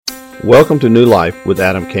Welcome to New Life with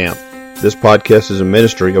Adam Camp. This podcast is a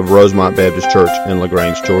ministry of Rosemont Baptist Church in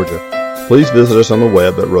LaGrange, Georgia. Please visit us on the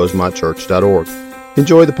web at rosemontchurch.org.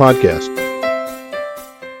 Enjoy the podcast.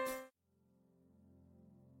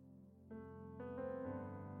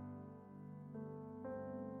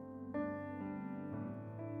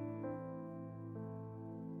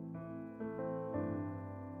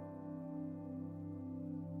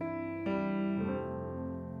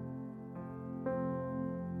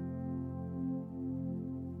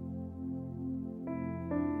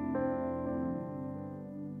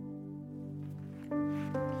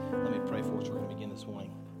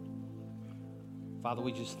 Father,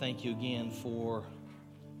 we just thank you again for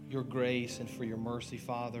your grace and for your mercy,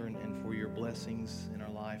 Father, and for your blessings in our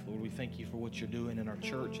life. Lord, we thank you for what you're doing in our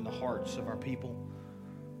church and the hearts of our people.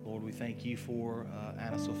 Lord, we thank you for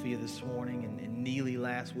Anna Sophia this morning and Neely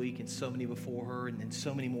last week and so many before her and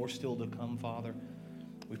so many more still to come, Father.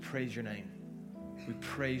 We praise your name. We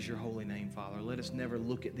praise your holy name, Father. Let us never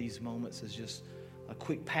look at these moments as just a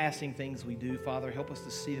quick passing things we do, Father. Help us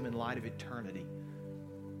to see them in light of eternity.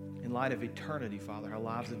 In light of eternity, Father, our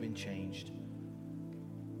lives have been changed.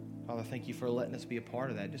 Father, thank you for letting us be a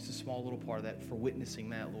part of that, just a small little part of that, for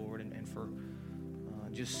witnessing that, Lord, and for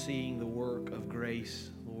just seeing the work of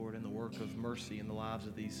grace, Lord, and the work of mercy in the lives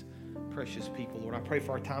of these precious people. Lord, I pray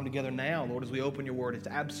for our time together now, Lord, as we open your word. It's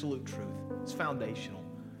absolute truth. It's foundational.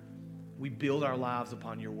 We build our lives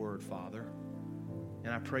upon your word, Father.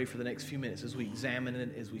 And I pray for the next few minutes as we examine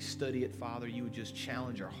it, as we study it, Father, you would just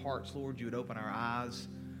challenge our hearts, Lord. You would open our eyes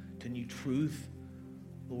to new truth.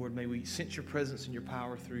 Lord, may we sense your presence and your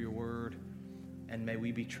power through your word, and may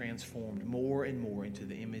we be transformed more and more into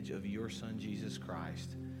the image of your Son, Jesus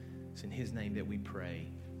Christ. It's in his name that we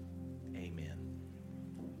pray. Amen.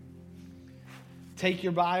 Take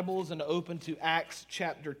your Bibles and open to Acts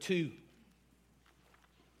chapter 2.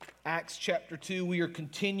 Acts chapter 2, we are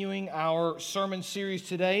continuing our sermon series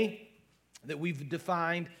today that we've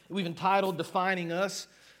entitled Defining Us.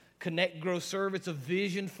 Connect, Grow, Serve. It's a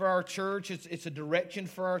vision for our church. It's a direction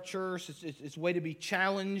for our church. It's a way to be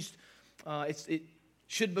challenged. It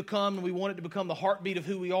should become, and we want it to become, the heartbeat of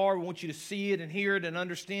who we are. We want you to see it and hear it and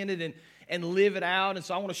understand it and live it out. And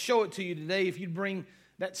so I want to show it to you today. If you'd bring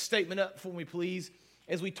that statement up for me, please.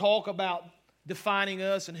 As we talk about defining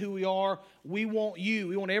us and who we are, we want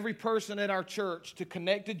every person at our church to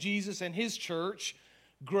connect to Jesus and his church,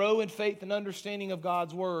 grow in faith and understanding of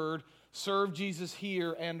God's word, serve Jesus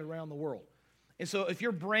here and around the world. And so if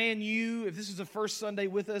you're brand new, if this is the first Sunday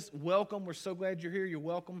with us, welcome. We're so glad you're here. You're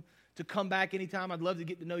welcome to come back anytime. I'd love to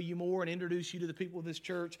get to know you more and introduce you to the people of this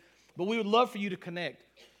church. But we would love for you to connect.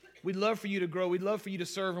 We'd love for you to grow. We'd love for you to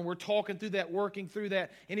serve. And we're talking through that, working through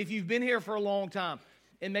that. And if you've been here for a long time,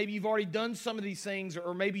 and maybe you've already done some of these things,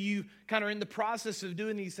 or maybe you kind of are in the process of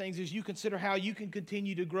doing these things, as you consider how you can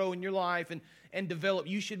continue to grow in your life and develop,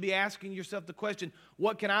 you should be asking yourself the question,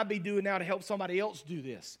 what can I be doing now to help somebody else do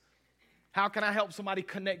this? How can I help somebody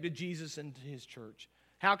connect to Jesus and to his church?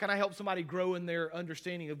 How can I help somebody grow in their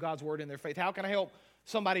understanding of God's word and their faith? How can I help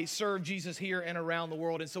somebody serve Jesus here and around the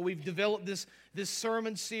world? And so we've developed this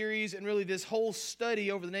sermon series and really this whole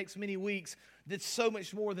study over the next many weeks that's so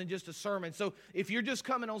much more than just a sermon. So if you're just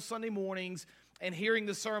coming on Sunday mornings and hearing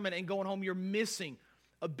the sermon and going home, you're missing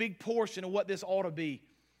a big portion of what this ought to be.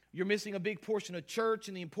 You're missing a big portion of church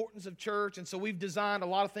and the importance of church. And so we've designed a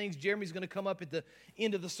lot of things. Jeremy's going to come up at the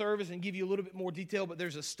end of the service and give you a little bit more detail. But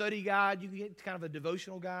there's a study guide. You can get kind of a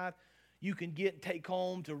devotional guide. You can take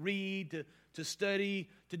home to read, to study,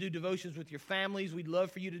 to do devotions with your families. We'd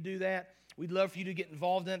love for you to do that. We'd love for you to get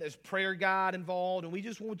involved in it. There's prayer guide involved. And we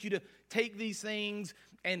just want you to take these things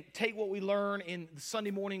and take what we learn in the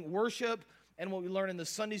Sunday morning worship and what we learn in the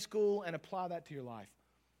Sunday school and apply that to your life.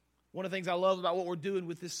 One of the things I love about what we're doing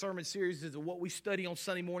with this sermon series is that what we study on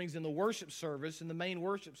Sunday mornings in the worship service, in the main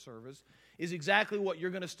worship service, is exactly what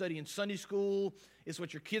you're going to study in Sunday school. It's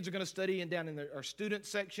what your kids are going to study and down in our student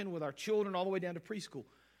section with our children all the way down to preschool.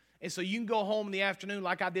 And so you can go home in the afternoon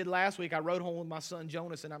like I did last week. I rode home with my son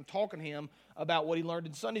Jonas, and I'm talking to him about what he learned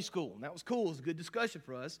in Sunday school. And that was cool. It was a good discussion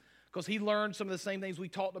for us because he learned some of the same things we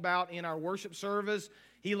talked about in our worship service.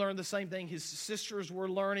 He learned the same thing his sisters were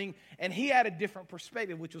learning, and he had a different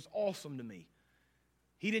perspective, which was awesome to me.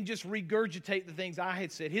 He didn't just regurgitate the things I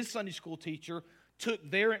had said. His Sunday school teacher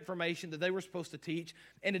took their information that they were supposed to teach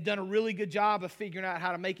and had done a really good job of figuring out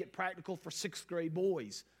how to make it practical for 6th grade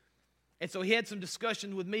boys. And so he had some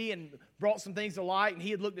discussion with me and brought some things to light, and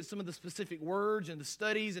he had looked at some of the specific words and the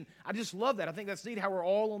studies, and I just love that. I think that's neat how we're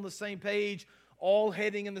all on the same page, all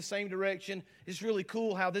heading in the same direction. It's really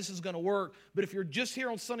cool how this is going to work. But if you're just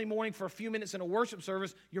here on Sunday morning for a few minutes in a worship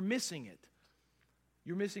service, you're missing it.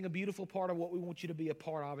 you're missing a beautiful part of what we want you to be a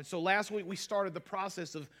part of. And so last week we started the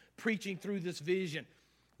process of preaching through this vision.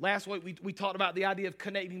 Last week we talked about the idea of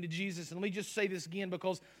connecting to Jesus. And let me just say this again,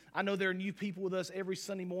 because I know there are new people with us every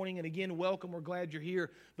Sunday morning. And again, welcome. We're glad you're here.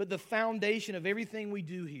 But the foundation of everything we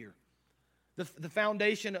do here, the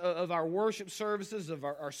foundation of our worship services, of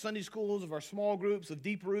our Sunday schools, of our small groups, of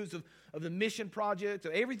Deep Roots, of the mission project,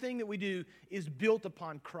 of everything that we do is built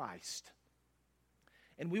upon Christ.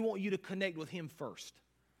 And we want you to connect with Him first.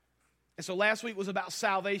 And so last week was about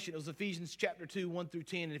salvation. It was Ephesians chapter 2, 1 through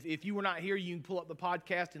 10. And if you were not here, you can pull up the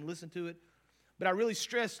podcast and listen to it. But I really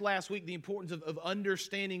stressed last week the importance of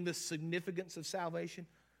understanding the significance of salvation.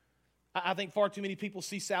 I think far too many people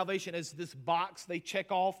see salvation as this box they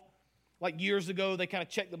check off. Like years ago, they kind of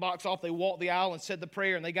checked the box off. They walked the aisle and said the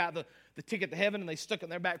prayer, and they got the ticket to heaven, and they stuck it in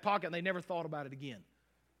their back pocket, and they never thought about it again.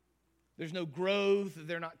 There's no growth.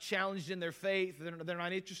 They're not challenged in their faith. They're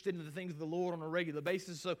not interested in the things of the Lord on a regular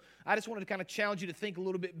basis. So I just wanted to kind of challenge you to think a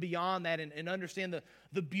little bit beyond that and understand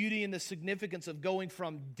the beauty and the significance of going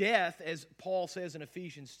from death, as Paul says in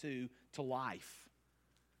Ephesians 2, to life.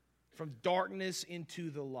 From darkness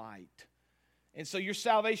into the light. And so your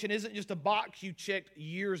salvation isn't just a box you checked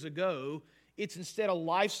years ago. It's instead a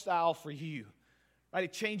lifestyle for you. Right?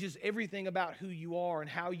 It changes everything about who you are and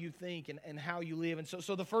how you think and how you live. And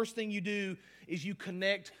so the first thing you do is you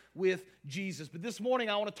connect with Jesus. But this morning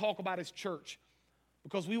I want to talk about His church,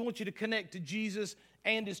 because we want you to connect to Jesus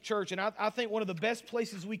and His church. And I think one of the best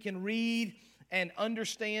places we can read and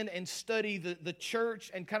understand and study the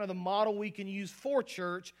church and kind of the model we can use for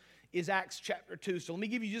church is Acts chapter 2. So let me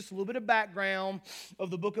give you just a little bit of background of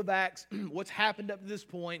the book of Acts, what's happened up to this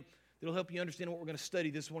point. It'll help you understand what we're going to study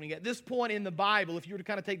this morning. At this point in the Bible, if you were to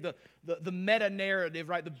kind of take the meta-narrative,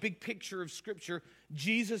 right, the big picture of Scripture,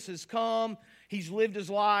 Jesus has come, He's lived His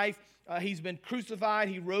life, He's been crucified,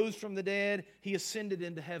 He rose from the dead, He ascended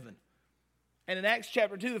into heaven. And in Acts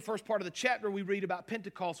chapter 2, the first part of the chapter, we read about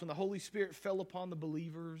Pentecost, when the Holy Spirit fell upon the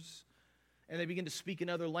believers, and they begin to speak in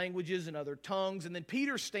other languages and other tongues. And then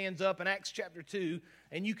Peter stands up in Acts chapter 2,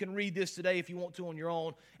 and you can read this today if you want to on your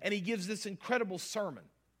own, and he gives this incredible sermon.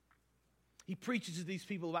 He preaches to these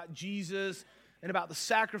people about Jesus and about the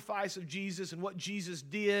sacrifice of Jesus and what Jesus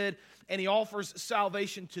did, and he offers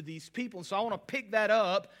salvation to these people. And so I want to pick that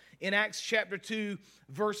up in Acts chapter 2,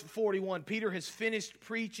 verse 41. Peter has finished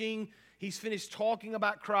preaching. He's finished talking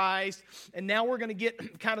about Christ, and now we're going to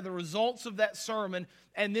get kind of the results of that sermon,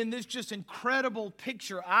 and then this just incredible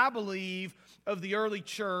picture, I believe, of the early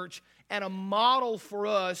church and a model for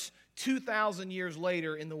us 2,000 years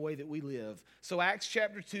later in the way that we live. So Acts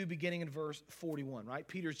chapter 2, beginning in verse 41, right?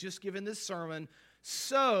 Peter's just given this sermon.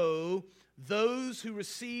 So those who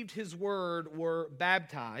received his word were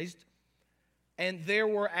baptized, and there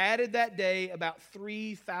were added that day about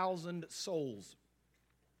 3,000 souls.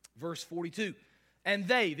 Verse 42, and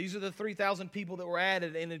these are the 3,000 people that were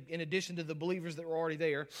added in addition to the believers that were already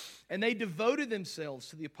there, and they devoted themselves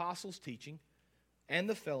to the apostles' teaching and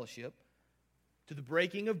the fellowship, to the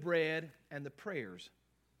breaking of bread and the prayers.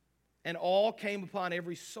 And all came upon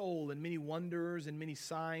every soul, and many wonders and many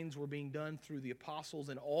signs were being done through the apostles,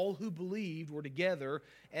 and all who believed were together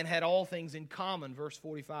and had all things in common. Verse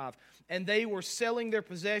 45, and they were selling their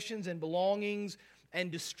possessions and belongings and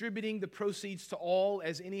distributing the proceeds to all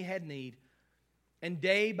as any had need. And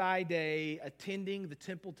day by day, attending the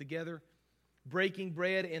temple together, breaking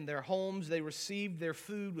bread in their homes, they received their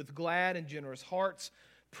food with glad and generous hearts,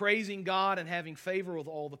 praising God and having favor with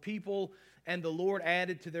all the people. And the Lord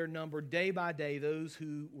added to their number day by day those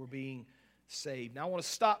who were being saved. Now I want to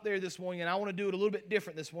stop there this morning, and I want to do it a little bit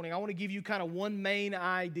different this morning. I want to give you kind of one main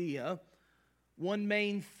idea, one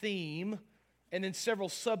main theme, and then several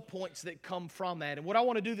subpoints that come from that. And what I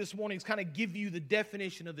want to do this morning is kind of give you the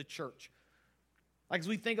definition of the church. Like as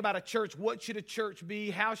we think about a church, what should a church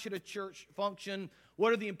be? How should a church function?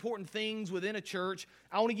 What are the important things within a church?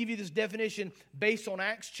 I want to give you this definition based on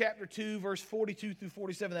Acts chapter 2, verse 42 through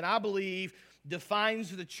 47 that I believe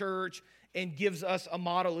defines the church and gives us a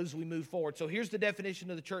model as we move forward. So here's the definition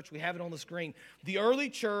of the church. We have it on the screen. The early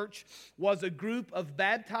church was a group of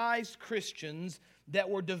baptized Christians that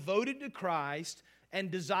were devoted to Christ and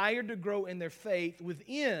desired to grow in their faith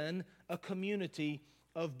within a community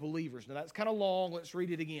of believers. Now that's kind of long. Let's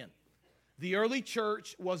read it again. The early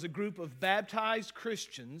church was a group of baptized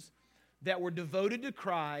Christians that were devoted to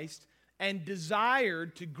Christ and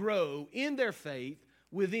desired to grow in their faith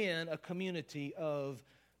within a community of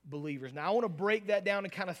believers. Now I want to break that down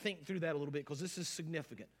and kind of think through that a little bit, because this is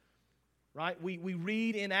significant. Right? We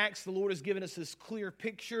read in Acts, the Lord has given us this clear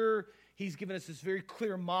picture. He's given us this very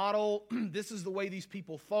clear model. This is the way these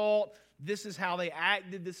people thought. This is how they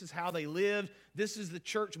acted. This is how they lived. This is the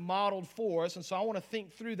church modeled for us. And so I want to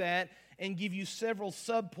think through that and give you several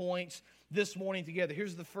subpoints this morning together.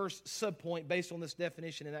 Here's the first subpoint based on this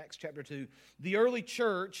definition in Acts chapter 2. The early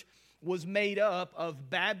church was made up of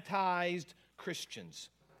baptized Christians.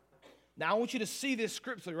 Now I want you to see this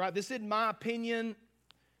scripturally, right? This isn't my opinion.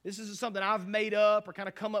 This isn't something I've made up or kind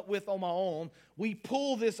of come up with on my own. We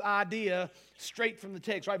pull this idea straight from the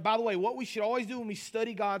text, right? By the way, what we should always do when we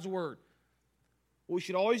study God's Word,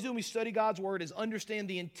 is understand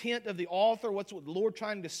the intent of the author, what's the Lord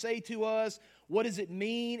trying to say to us, what does it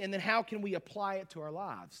mean, and then how can we apply it to our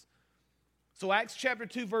lives. So Acts chapter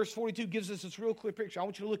 2, verse 42 gives us this real clear picture. I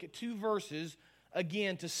want you to look at two verses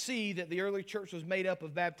again to see that the early church was made up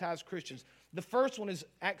of baptized Christians. The first one is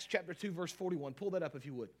Acts chapter 2, verse 41. Pull that up if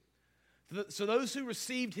you would. So those who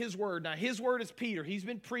received his word. Now his word is Peter. He's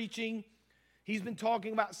been preaching. He's been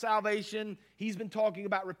talking about salvation. He's been talking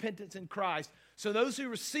about repentance in Christ. So those who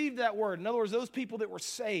received that word, in other words, those people that were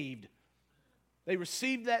saved, they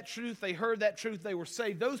received that truth, they heard that truth, they were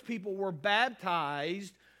saved. Those people were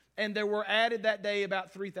baptized, and there were added that day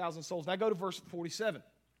about 3,000 souls. Now go to verse 47.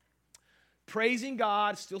 Praising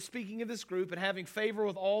God, still speaking of this group, and having favor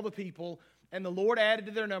with all the people, and the Lord added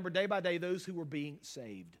to their number day by day those who were being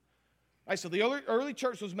saved. All right, so the early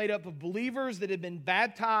church was made up of believers that had been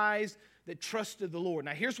baptized, that trusted the Lord.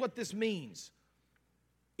 Now here's what this means.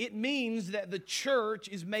 It means that the church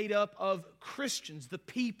is made up of Christians, the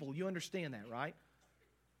people. You understand that, right?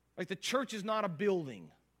 Like the church is not a building.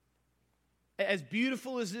 As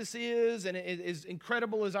beautiful as this is and as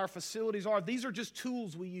incredible as our facilities are, these are just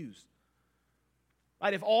tools we use.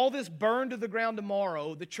 Right? If all this burned to the ground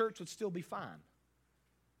tomorrow, the church would still be fine.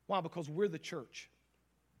 Why? Because we're the church.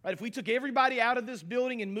 Right? If we took everybody out of this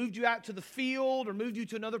building and moved you out to the field or moved you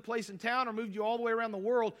to another place in town or moved you all the way around the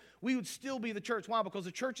world, we would still be the church. Why? Because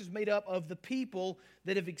the church is made up of the people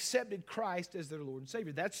that have accepted Christ as their Lord and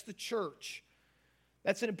Savior. That's the church.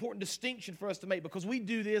 That's an important distinction for us to make because we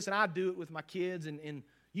do this, and I do it with my kids, and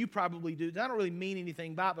you probably do. I don't really mean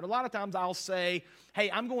anything by it, but a lot of times I'll say, hey,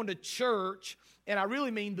 I'm going to church, and I really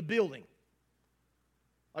mean the building.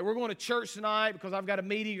 Like we're going to church tonight because I've got a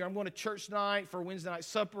meeting, or I'm going to church tonight for Wednesday night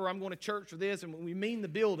supper, or I'm going to church for this, and we mean the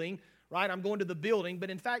building, right? I'm going to the building, but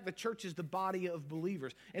in fact, the church is the body of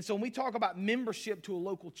believers. And so when we talk about membership to a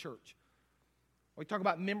local church, we talk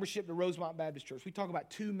about membership to Rosemont Baptist Church, we talk about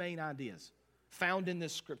two main ideas found in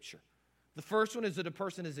this scripture. The first one is that a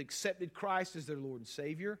person has accepted Christ as their Lord and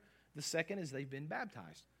Savior. The second is they've been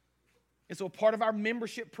baptized. And so part of our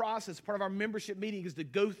membership process, part of our membership meeting is to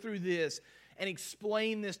go through this and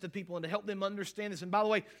explain this to people and to help them understand this. And by the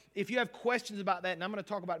way, if you have questions about that, and I'm going to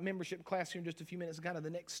talk about membership class here in just a few minutes, kind of the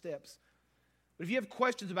next steps. But if you have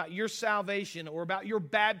questions about your salvation or about your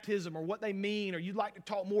baptism or what they mean, or you'd like to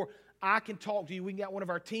talk more, I can talk to you. We can get one of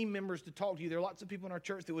our team members to talk to you. There are lots of people in our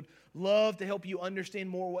church that would love to help you understand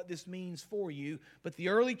more what this means for you. But the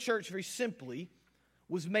early church, very simply,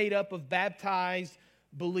 was made up of baptized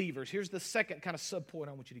believers. Here's the second kind of subpoint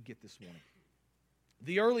I want you to get this morning.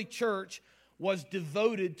 The early church was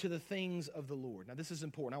devoted to the things of the Lord. Now, this is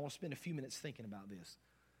important. I want to spend a few minutes thinking about this.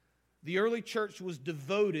 The early church was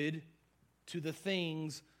devoted to the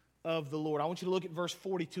things of the Lord. I want you to look at verse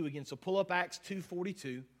 42 again. So pull up Acts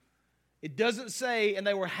 2:42. It doesn't say, and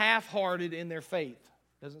they were half-hearted in their faith.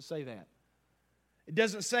 It doesn't say that. It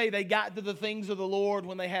doesn't say they got to the things of the Lord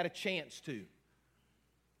when they had a chance to.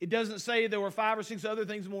 It doesn't say there were 5 or 6 other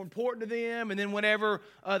things more important to them, and then whenever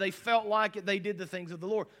they felt like it, they did the things of the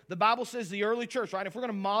Lord. The Bible says the early church, right? If we're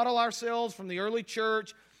going to model ourselves from the early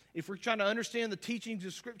church, if we're trying to understand the teachings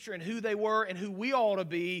of Scripture and who they were and who we ought to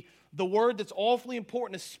be, the word that's awfully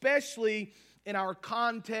important, especially in our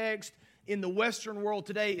context in the Western world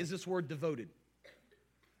today, is this word devoted.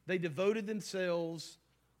 They devoted themselves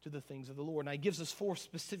to the things of the Lord. Now, he gives us 4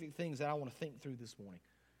 specific things that I want to think through this morning.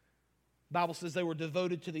 The Bible says they were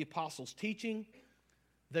devoted to the apostles' teaching,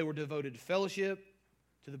 they were devoted to fellowship,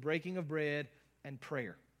 to the breaking of bread, and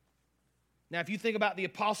prayer. Now, if you think about the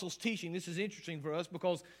apostles' teaching, this is interesting for us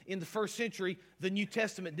because in the first century, the New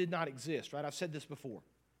Testament did not exist, right? I've said this before.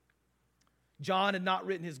 John had not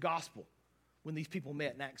written his gospel when these people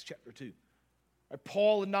met in Acts chapter 2.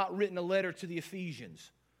 Paul had not written a letter to the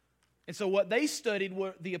Ephesians. And so what they studied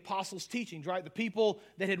were the apostles' teachings, right? The people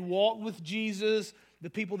that had walked with Jesus, the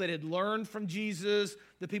people that had learned from Jesus,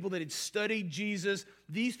 the people that had studied Jesus.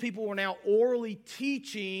 These people were now orally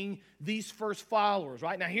teaching these first followers,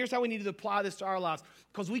 right? Now here's how we need to apply this to our lives.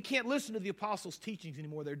 Because we can't listen to the apostles' teachings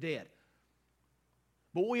anymore. They're dead.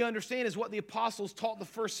 But what we understand is what the apostles taught the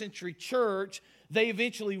first century church, they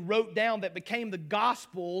eventually wrote down that became the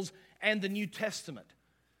Gospels and the New Testament.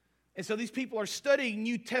 And so these people are studying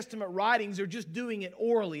New Testament writings. They're just doing it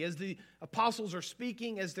orally. As the apostles are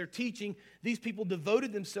speaking, as they're teaching, these people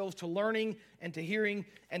devoted themselves to learning and to hearing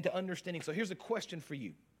and to understanding. So here's a question for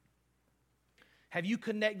you. Have you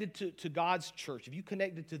connected to God's church? Have you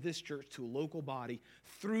connected to this church, to a local body,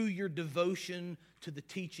 through your devotion to the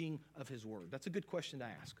teaching of His Word? That's a good question to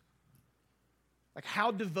ask. Like,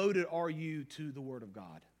 how devoted are you to the Word of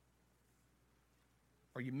God?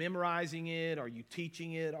 Are you memorizing it? Are you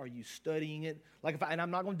teaching it? Are you studying it? And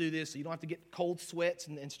I'm not going to do this, so you don't have to get cold sweats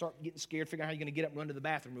and start getting scared, figuring out how you're going to get up and run to the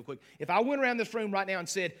bathroom real quick. If I went around this room right now and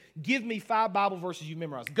said, give me 5 Bible verses you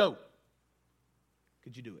memorized, go.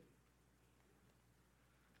 Could you do it?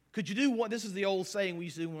 Could you do one? This is the old saying we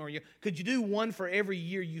used to do when we were young. Could you do one for every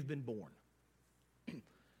year you've been born?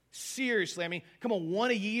 Seriously, I mean, come on,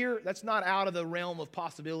 one a year? That's not out of the realm of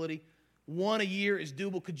possibility. One a year is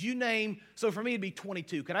doable. Could you name, so for me it'd be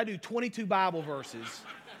 22. Could I do 22 Bible verses?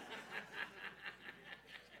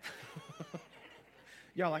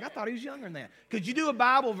 Y'all like, I thought he was younger than that. Could you do a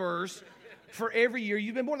Bible verse for every year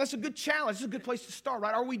you've been born? That's a good challenge. That's a good place to start,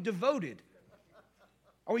 right? Are we devoted?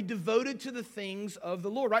 Are we devoted to the things of the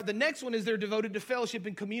Lord, right? The next one is they're devoted to fellowship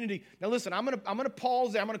and community. Now listen, I'm gonna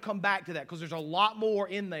pause there. I'm gonna come back to that because there's a lot more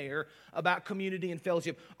in there about community and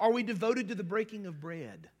fellowship. Are we devoted to the breaking of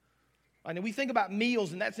bread? I mean, we think about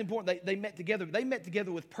meals, and that's important. They met together. They met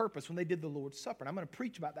together with purpose when they did the Lord's Supper. And I'm going to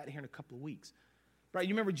preach about that here in a couple of weeks. Right?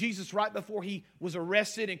 You remember Jesus right before He was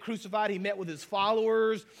arrested and crucified, He met with His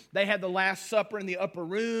followers. They had the Last Supper in the upper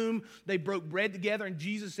room. They broke bread together, and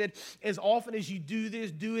Jesus said, as often as you do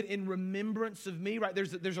this, do it in remembrance of me. Right?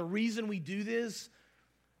 There's a reason we do this.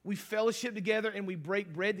 We fellowship together and we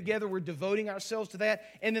break bread together. We're devoting ourselves to that.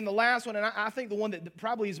 And then the last one, and I think the one that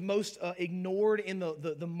probably is most ignored in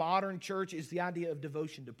the modern church is the idea of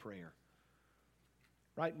devotion to prayer.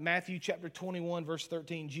 Right? Matthew chapter 21, verse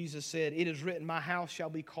 13, Jesus said, "It is written, my house shall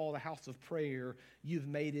be called a house of prayer. You've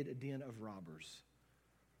made it a den of robbers."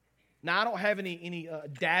 Now, I don't have any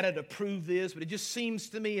data to prove this, but it just seems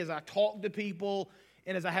to me as I talk to people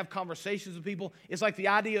and as I have conversations with people, it's like the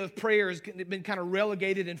idea of prayer has been kind of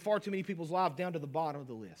relegated in far too many people's lives down to the bottom of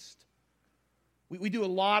the list. We do a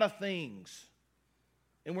lot of things,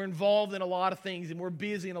 and we're involved in a lot of things, and we're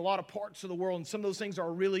busy in a lot of parts of the world, and some of those things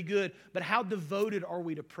are really good, but how devoted are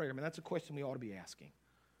we to prayer? I mean, that's a question we ought to be asking.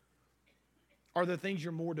 Are there things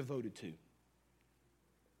you're more devoted to?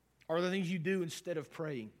 Are there things you do instead of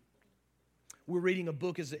praying? We're reading a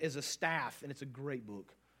book as a staff, and it's a great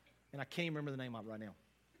book. And I can't even remember the name of it right now.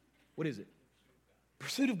 What is it?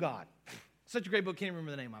 Pursuit of God. Such a great book, can't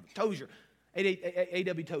remember the name of it. Tozer.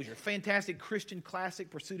 A.W. Tozer. Fantastic Christian classic,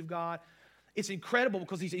 Pursuit of God. It's incredible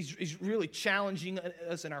because he's really challenging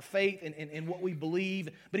us in our faith and what we believe.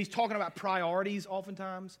 But he's talking about priorities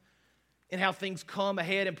oftentimes and how things come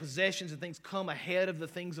ahead and possessions and things come ahead of the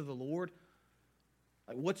things of the Lord.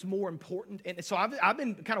 Like, what's more important? And so I've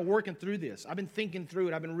been kind of working through this. I've been thinking through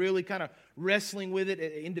it. I've been really kind of wrestling with it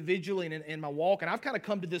individually and in my walk. And I've kind of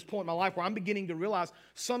come to this point in my life where I'm beginning to realize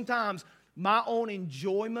sometimes my own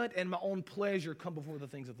enjoyment and my own pleasure come before the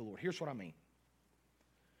things of the Lord. Here's what I mean.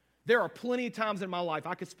 There are plenty of times in my life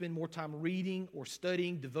I could spend more time reading or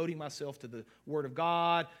studying, devoting myself to the Word of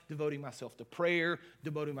God, devoting myself to prayer,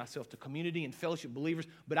 devoting myself to community and fellowship believers,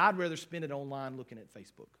 but I'd rather spend it online looking at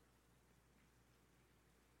Facebook.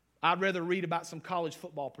 I'd rather read about some college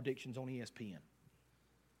football predictions on ESPN.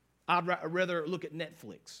 I'd rather look at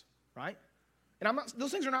Netflix, right? And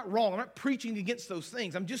those things are not wrong. I'm not preaching against those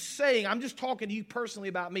things. I'm just saying, I'm just talking to you personally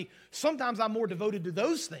about me. Sometimes I'm more devoted to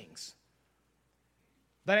those things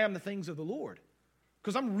than I am the things of the Lord.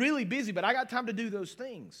 Because I'm really busy, but I got time to do those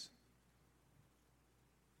things.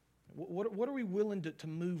 What are we willing to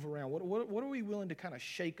move around? What are we willing to kind of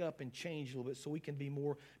shake up and change a little bit so we can be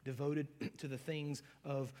more devoted to the things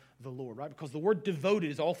of the Lord, right? Because the word devoted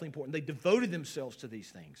is awfully important. They devoted themselves to these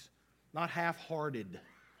things, not half-hearted,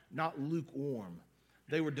 not lukewarm.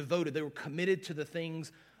 They were devoted. They were committed to the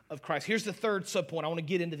things of Christ. Here's the third subpoint. I want to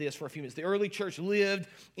get into this for a few minutes. The early church lived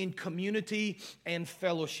in community and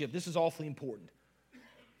fellowship. This is awfully important.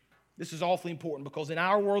 This is awfully important because in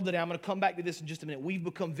our world today, I'm going to come back to this in just a minute, we've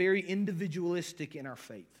become very individualistic in our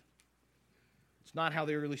faith. It's not how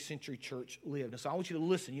the early century church lived. And so I want you to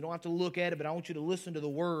listen. You don't have to look at it, but I want you to listen to the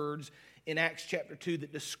words in Acts chapter 2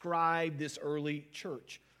 that describe this early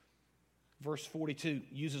church. Verse 42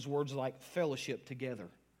 uses words like fellowship together.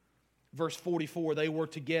 Verse 44, they were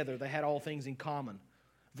together. They had all things in common.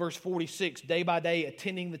 Verse 46, day by day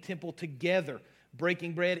attending the temple together,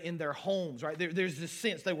 breaking bread in their homes, right? There's this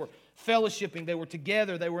sense they were fellowshipping, they were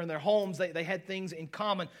together, they were in their homes, they had things in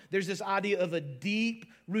common. There's this idea of a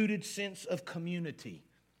deep-rooted sense of community.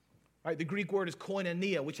 Right? The Greek word is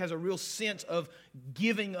koinonia, which has a real sense of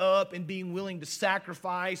giving up and being willing to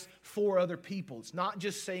sacrifice for other people. It's not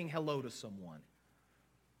just saying hello to someone.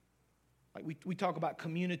 Like we talk about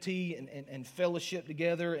community and fellowship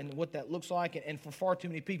together and what that looks like, and for far too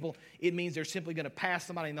many people, it means they're simply going to pass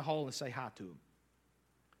somebody in the hall and say hi to them.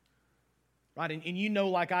 Right? And you know,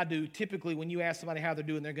 like I do, typically when you ask somebody how they're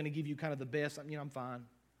doing, they're going to give you kind of the best. I'm fine.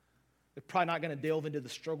 They're probably not going to delve into the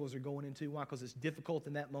struggles they're going into. Why? Because it's difficult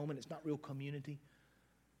in that moment. It's not real community.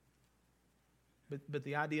 But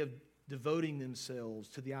the idea of devoting themselves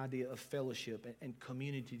to the idea of fellowship and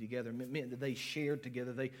community together meant that they shared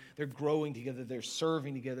together. They're growing together. They're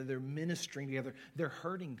serving together. They're ministering together. They're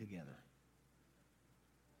hurting together.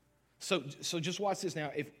 So just watch this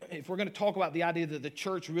now. If we're going to talk about the idea that the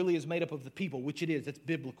church really is made up of the people, which it is, that's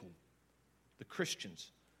biblical, the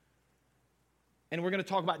Christians. And we're going to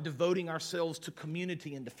talk about devoting ourselves to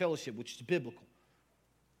community and to fellowship, which is biblical.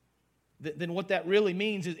 Then what that really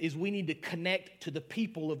means is we need to connect to the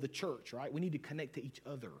people of the church, right? We need to connect to each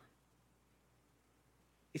other.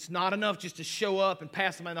 It's not enough just to show up and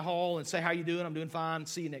pass them in the hall and say, how you doing? I'm doing fine.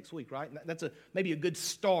 See you next week, right? That's maybe a good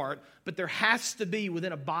start, but there has to be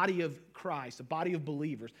within a body of Christ, a body of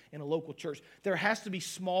believers in a local church, there has to be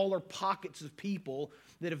smaller pockets of people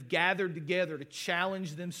that have gathered together to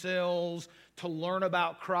challenge themselves, to learn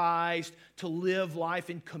about Christ, to live life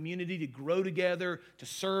in community, to grow together, to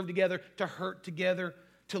serve together, to hurt together,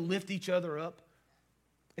 to lift each other up.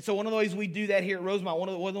 And so one of the ways we do that here at Rosemont, one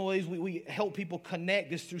of the ways we help people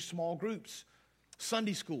connect is through small groups,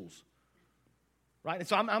 Sunday schools, right? And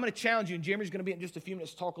so I'm going to challenge you, and Jeremy's going to be in just a few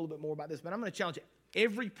minutes to talk a little bit more about this, but I'm going to challenge you.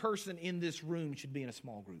 Every person in this room should be in a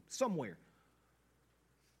small group, somewhere.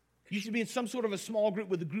 You should be in some sort of a small group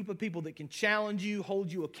with a group of people that can challenge you, hold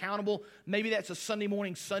you accountable. Maybe that's a Sunday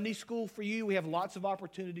morning Sunday school for you. We have lots of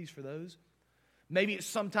opportunities for those. Maybe it's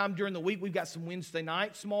sometime during the week. We've got some Wednesday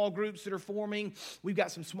night small groups that are forming. We've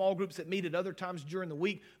got some small groups that meet at other times during the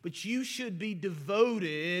week. But you should be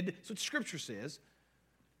devoted, that's what Scripture says,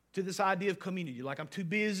 to this idea of community. Like, I'm too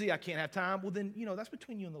busy, I can't have time. Well, then, that's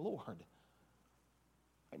between you and the Lord.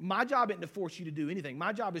 My job isn't to force you to do anything.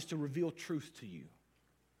 My job is to reveal truth to you.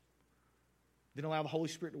 Then allow the Holy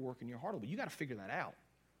Spirit to work in your heart. But you got to figure that out.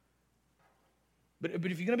 But if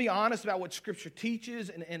you're going to be honest about what Scripture teaches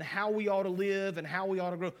and how we ought to live and how we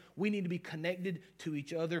ought to grow, we need to be connected to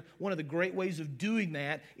each other. One of the great ways of doing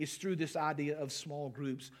that is through this idea of small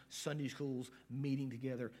groups, Sunday schools, meeting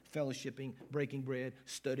together, fellowshipping, breaking bread,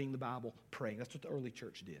 studying the Bible, praying. That's what the early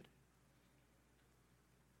church did.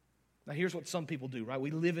 Now here's what some people do, right?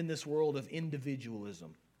 We live in this world of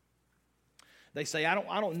individualism. They say, I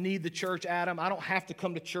don't need the church, Adam. I don't have to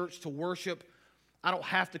come to church to worship. I don't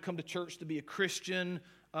have to come to church to be a Christian.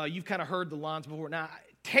 You've kind of heard the lines before. Now,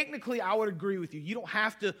 technically, I would agree with you. You don't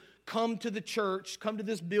have to come to the church, come to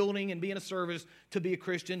this building and be in a service to be a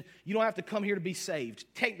Christian. You don't have to come here to be saved,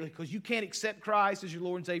 technically, because you can't accept Christ as your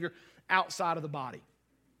Lord and Savior outside of the body.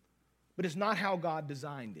 But it's not how God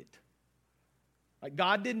designed it. Like,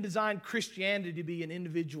 God didn't design Christianity to be an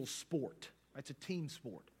individual sport. It's a team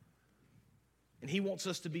sport. And He wants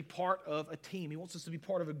us to be part of a team. He wants us to be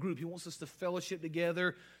part of a group. He wants us to fellowship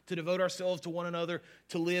together, to devote ourselves to one another,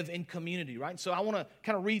 to live in community, right? So I want to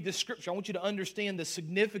kind of read this scripture. I want you to understand the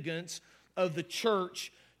significance of the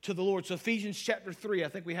church to the Lord. So Ephesians chapter 3, I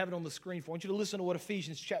think we have it on the screen for. I want you to listen to what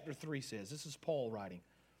Ephesians chapter 3 says. This is Paul writing.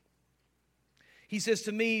 He says,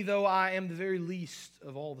 to me, though I am the very least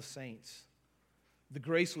of all the saints, the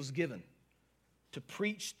grace was given to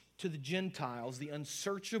preach to the Gentiles the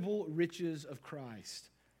unsearchable riches of Christ,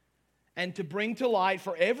 and to bring to light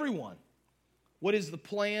for everyone what is the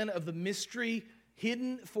plan of the mystery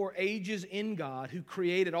hidden for ages in God, who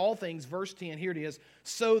created all things, verse 10, here it is,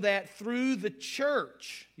 so that through the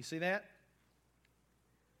church, you see that?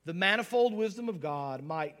 The manifold wisdom of God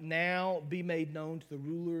might now be made known to the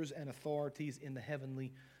rulers and authorities in the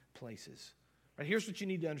heavenly places. Right, here's what you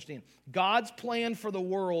need to understand. God's plan for the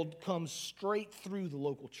world comes straight through the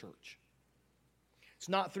local church. It's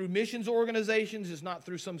not through missions organizations. It's not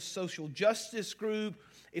through some social justice group.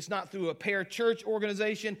 It's not through a parachurch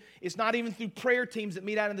organization. It's not even through prayer teams that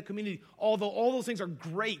meet out in the community, although all those things are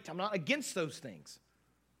great. I'm not against those things.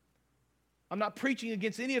 I'm not preaching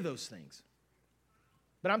against any of those things.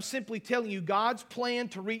 But I'm simply telling you, God's plan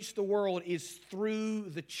to reach the world is through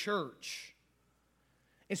the church.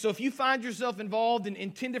 And so if you find yourself involved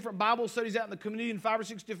in 10 different Bible studies out in the community and 5 or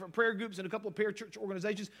 6 different prayer groups and a couple of parachurch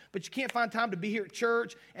organizations, but you can't find time to be here at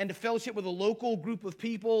church and to fellowship with a local group of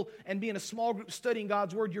people and be in a small group studying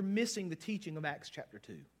God's Word, you're missing the teaching of Acts chapter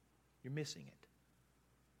 2. You're missing it.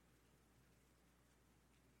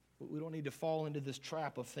 We don't need to fall into this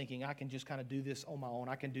trap of thinking I can just kind of do this on my own.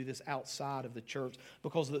 I can do this outside of the church,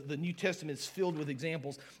 because the New Testament is filled with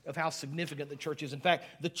examples of how significant the church is. In fact,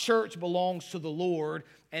 the church belongs to the Lord,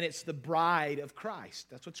 and it's the bride of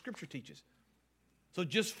Christ. That's what Scripture teaches. So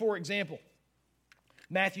just for example,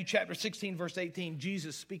 Matthew chapter 16, verse 18,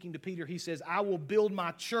 Jesus speaking to Peter, he says, I will build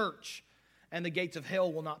my church, and the gates of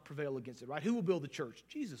hell will not prevail against it. Right? Who will build the church?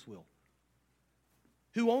 Jesus will.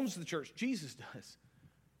 Who owns the church? Jesus does.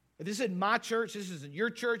 If this isn't my church, this isn't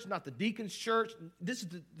your church, not the deacon's church. This is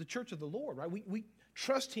the church of the Lord, right? We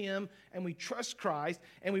trust Him and we trust Christ.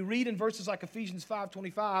 And we read in verses like Ephesians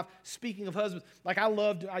 5:25, speaking of husbands. Like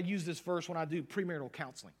I use this verse when I do premarital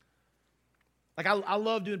counseling. Like I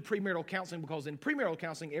love doing premarital counseling, because in premarital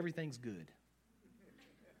counseling, everything's good.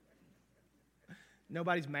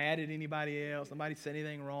 Nobody's mad at anybody else. Nobody said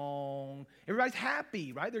anything wrong. Everybody's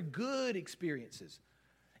happy, right? They're good experiences.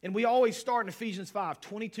 And we always start in Ephesians 5,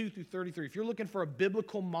 22 through 33. If you're looking for a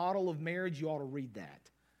biblical model of marriage, you ought to read that.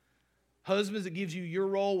 Husbands, it gives you your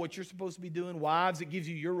role, what you're supposed to be doing. Wives, it gives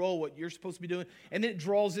you your role, what you're supposed to be doing. And then it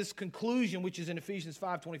draws this conclusion, which is in Ephesians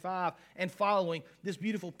 5:25 and following, this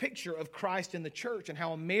beautiful picture of Christ in the church and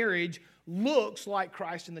how a marriage looks like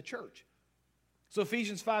Christ in the church. So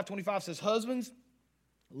Ephesians 5:25 says, husbands,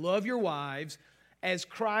 love your wives as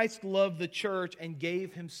Christ loved the church and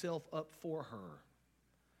gave Himself up for her.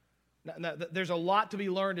 Now, there's a lot to be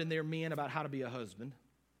learned in there, men, about how to be a husband.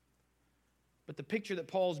 But the picture that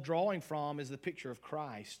Paul's drawing from is the picture of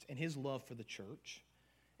Christ and His love for the church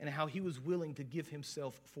and how He was willing to give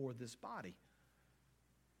Himself for this body.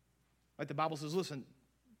 Like the Bible says, listen,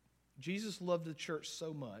 Jesus loved the church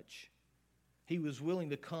so much, He was willing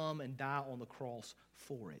to come and die on the cross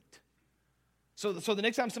for it. So the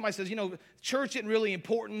next time somebody says, church isn't really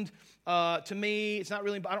important to me, it's not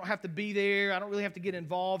really, I don't have to be there, I don't really have to get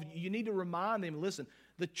involved, you need to remind them, listen,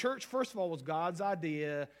 the church, first of all, was God's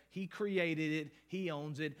idea. He created it, He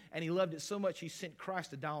owns it, and He loved it so much He sent Christ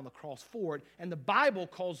to die on the cross for it. And the Bible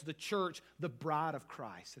calls the church the bride of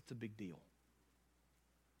Christ. That's a big deal.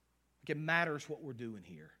 It matters what we're doing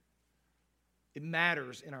here. It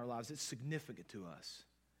matters in our lives. It's significant to us.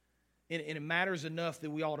 And it matters enough that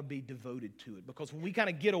we ought to be devoted to it. Because when we kind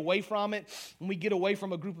of get away from it, when we get away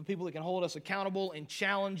from a group of people that can hold us accountable and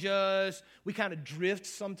challenge us, we kind of drift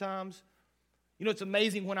sometimes. It's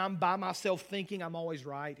amazing when I'm by myself thinking I'm always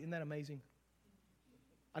right. Isn't that amazing?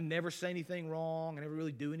 I never say anything wrong. I never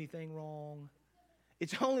really do anything wrong.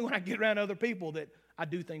 It's only when I get around other people that I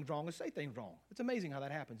do things wrong and say things wrong. It's amazing how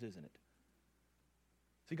that happens, isn't it?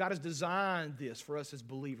 See, God has designed this for us as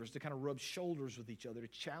believers to kind of rub shoulders with each other, to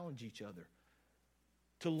challenge each other,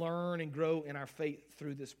 to learn and grow in our faith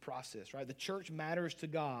through this process, right? The church matters to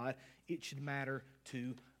God. It should matter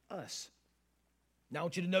to us. Now, I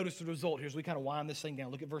want you to notice the result here as we kind of wind this thing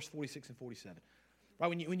down. Look at verse 46 and 47. Right,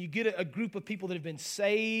 when you get a group of people that have been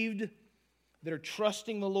saved, that are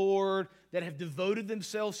trusting the Lord, that have devoted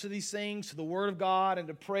themselves to these things, to the Word of God and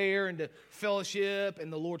to prayer and to fellowship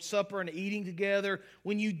and the Lord's Supper and eating together.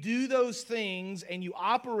 When you do those things and you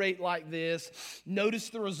operate like this, notice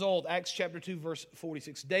the result. Acts chapter 2, verse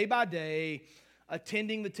 46. Day by day,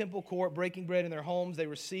 attending the temple court, breaking bread in their homes, they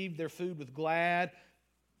received their food with glad,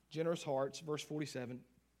 generous hearts. Verse 47.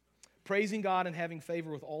 Praising God and having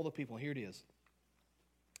favor with all the people. Here it is.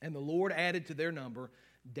 And the Lord added to their number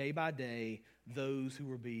day by day those who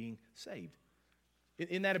were being saved.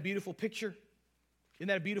 Isn't that a beautiful picture? Isn't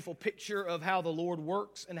that a beautiful picture of how the Lord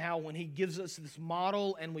works and how when He gives us this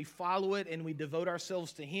model and we follow it and we devote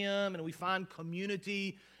ourselves to Him and we find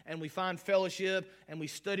community and we find fellowship and we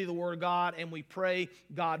study the Word of God and we pray,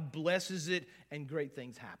 God blesses it and great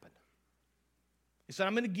things happen. And so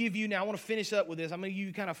I'm going to give you, now I want to finish up with this, I'm going to give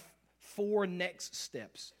you kind of 4 next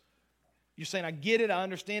steps. You're saying, I get it, I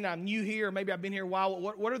understand, I'm new here, or maybe I've been here a while.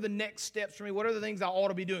 What are the next steps for me? What are the things I ought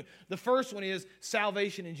to be doing? The first one is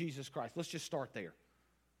salvation in Jesus Christ. Let's just start there.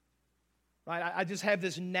 Right? I just have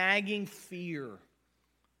this nagging fear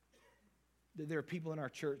that there are people in our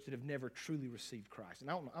church that have never truly received Christ. And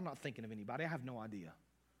I'm not thinking of anybody. I have no idea.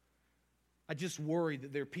 I just worry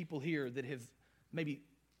that there are people here that have maybe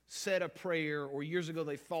said a prayer, or years ago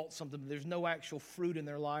they thought something, but there's no actual fruit in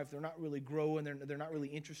their life. They're not really growing. They're not really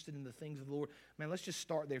interested in the things of the Lord. Man, let's just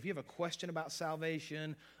start there. If you have a question about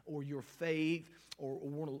salvation or your faith or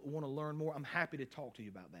want to learn more, I'm happy to talk to you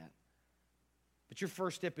about that. But your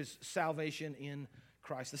first step is salvation in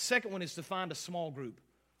Christ. The second one is to find a small group,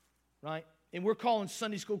 right? And we're calling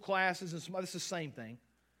Sunday school classes, and this is the same thing.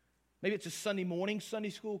 Maybe it's a Sunday morning Sunday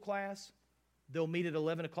school class. They'll meet at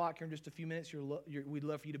 11 o'clock here in just a few minutes. We'd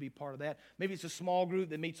love for you to be part of that. Maybe it's a small group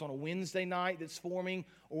that meets on a Wednesday night that's forming,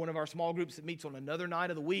 or one of our small groups that meets on another night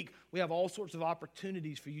of the week. We have all sorts of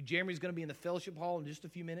opportunities for you. Jeremy's going to be in the fellowship hall in just a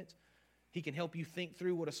few minutes. He can help you think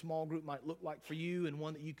through what a small group might look like for you and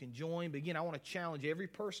one that you can join. But again, I want to challenge every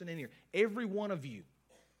person in here, every one of you,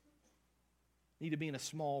 need to be in a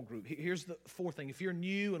small group. Here's the fourth thing. If you're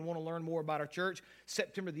new and want to learn more about our church,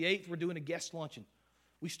 September the 8th, we're doing a guest luncheon.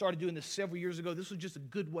 We started doing this several years ago. This was just a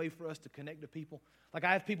good way for us to connect to people. Like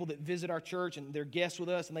I have people that visit our church and they're guests with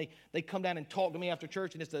us, and they come down and talk to me after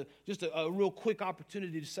church, and it's just a real quick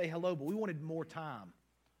opportunity to say hello, but we wanted more time.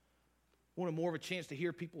 We wanted more of a chance to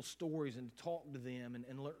hear people's stories and to talk to them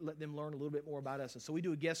and let them learn a little bit more about us. And so we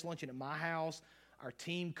do a guest luncheon at my house. Our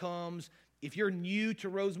team comes. If you're new to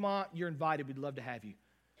Rosemont, you're invited. We'd love to have you.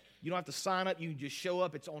 You don't have to sign up. You can just show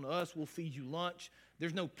up. It's on us. We'll feed you lunch.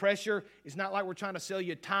 There's no pressure. It's not like we're trying to sell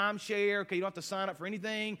you a timeshare. Okay, you don't have to sign up for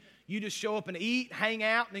anything. You just show up and eat, hang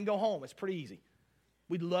out, and then go home. It's pretty easy.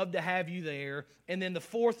 We'd love to have you there. And then the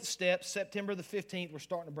fourth step, September the 15th, we're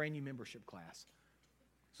starting a brand new membership class.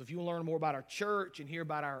 So if you want to learn more about our church and hear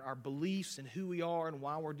about our beliefs and who we are and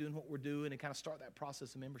why we're doing what we're doing and kind of start that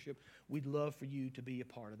process of membership, we'd love for you to be a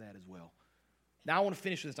part of that as well. Now I want to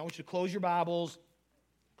finish with this. I want you to close your Bibles,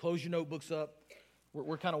 close your notebooks up.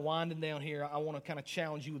 We're kind of winding down here. I want to kind of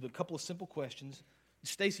challenge you with a couple of simple questions.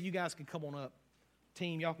 Stacy, you guys can come on up.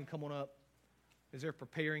 Team, y'all can come on up as they're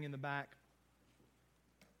preparing in the back.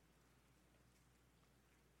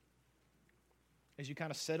 As you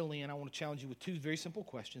kind of settle in, I want to challenge you with two very simple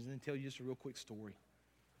questions and then tell you just a real quick story.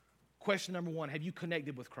 Question number one, have you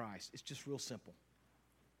connected with Christ? It's just real simple.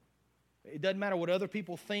 It doesn't matter what other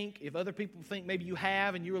people think. If other people think maybe you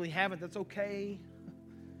have and you really haven't, that's okay.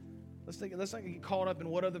 Let's not get caught up in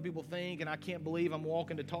what other people think, and I can't believe I'm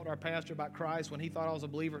walking to talk to our pastor about Christ when he thought I was a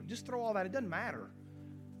believer. Just throw all that. It doesn't matter.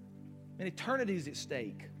 And eternity is at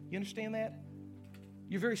stake. You understand that?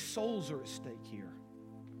 Your very souls are at stake here.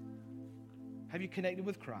 Have you connected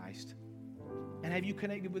with Christ? And have you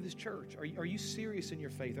connected with His church? Are you serious in your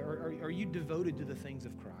faith? Are you devoted to the things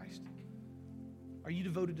of Christ? Are you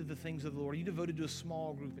devoted to the things of the Lord? Are you devoted to a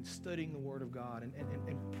small group and studying the Word of God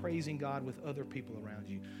and praising God with other people around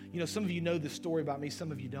you? You know, some of you know this story about me,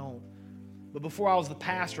 some of you don't. But before I was the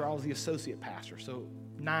pastor, I was the associate pastor. So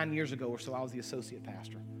 9 years ago or so, I was the associate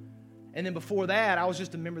pastor. And then before that, I was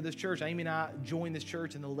just a member of this church. Amy and I joined this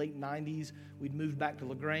church in the late 90s. We'd moved back to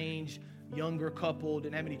LaGrange, younger couple,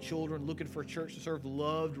 didn't have any children, looking for a church to serve,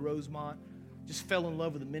 loved Rosemont. Just fell in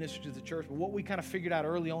love with the ministry of the church. But what we kind of figured out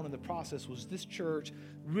early on in the process was this church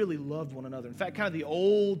really loved one another. In fact, kind of the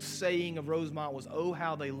old saying of Rosemont was, oh,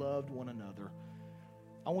 how they loved one another.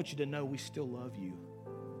 I want you to know we still love you.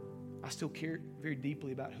 I still care very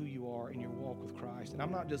deeply about who you are in your walk with Christ. And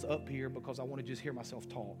I'm not just up here because I want to just hear myself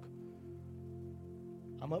talk.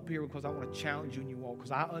 I'm up here because I want to challenge you in your walk,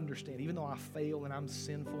 because I understand, even though I fail and I'm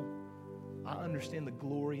sinful, I understand the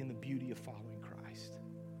glory and the beauty of following Christ.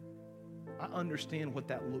 I understand what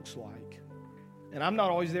that looks like. And I'm not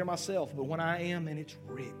always there myself, but when I am, and it's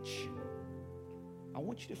rich. I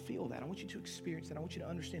want you to feel that. I want you to experience that. I want you to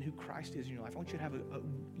understand who Christ is in your life. I want you to have a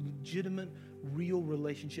legitimate, real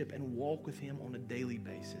relationship and walk with Him on a daily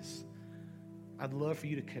basis. I'd love for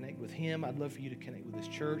you to connect with Him. I'd love for you to connect with this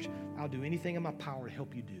church. I'll do anything in my power to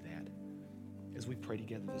help you do that as we pray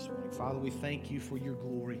together this morning. Father, we thank you for your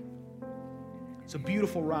glory. It's a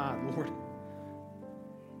beautiful ride, Lord.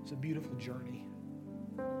 It's a beautiful journey.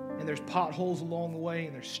 And there's potholes along the way,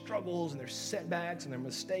 and there's struggles, and there's setbacks, and there's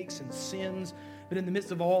mistakes and sins. But in the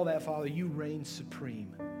midst of all that, Father, you reign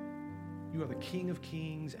supreme. You are the King of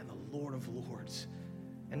kings and the Lord of lords.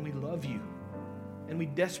 And we love you. And we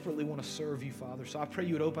desperately want to serve you, Father. So I pray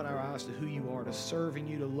you would open our eyes to who you are, to serving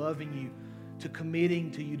you, to loving you, to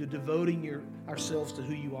committing to you, to devoting ourselves to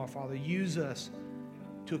who you are, Father. Use us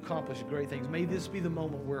to accomplish great things. May this be the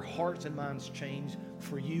moment where hearts and minds change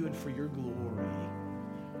for you and for your glory.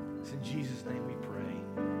 It's in Jesus' name we pray.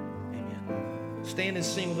 Amen. Stand and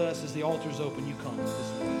sing with us as the altar's open. You come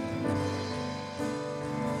this morning.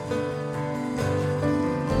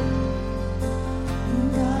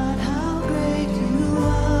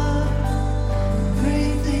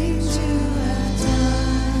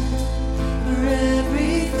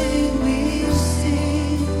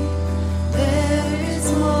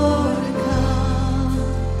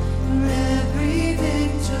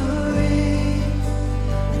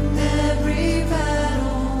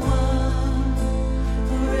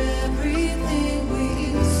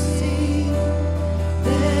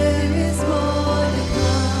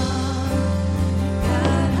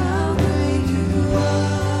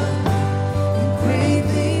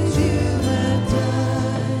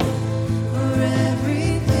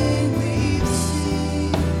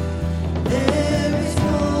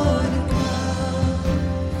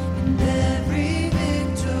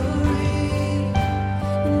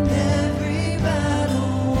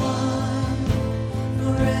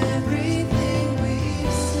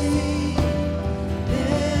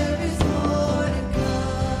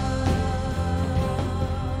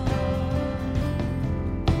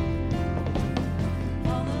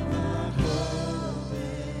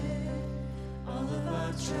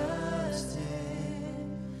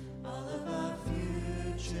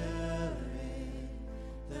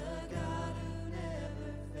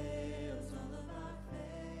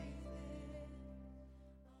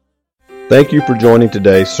 Thank you for joining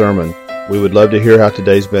today's sermon. We would love to hear how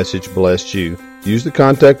today's message blessed you. Use the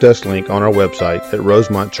Contact Us link on our website at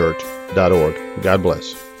rosemontchurch.org. God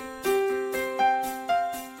bless.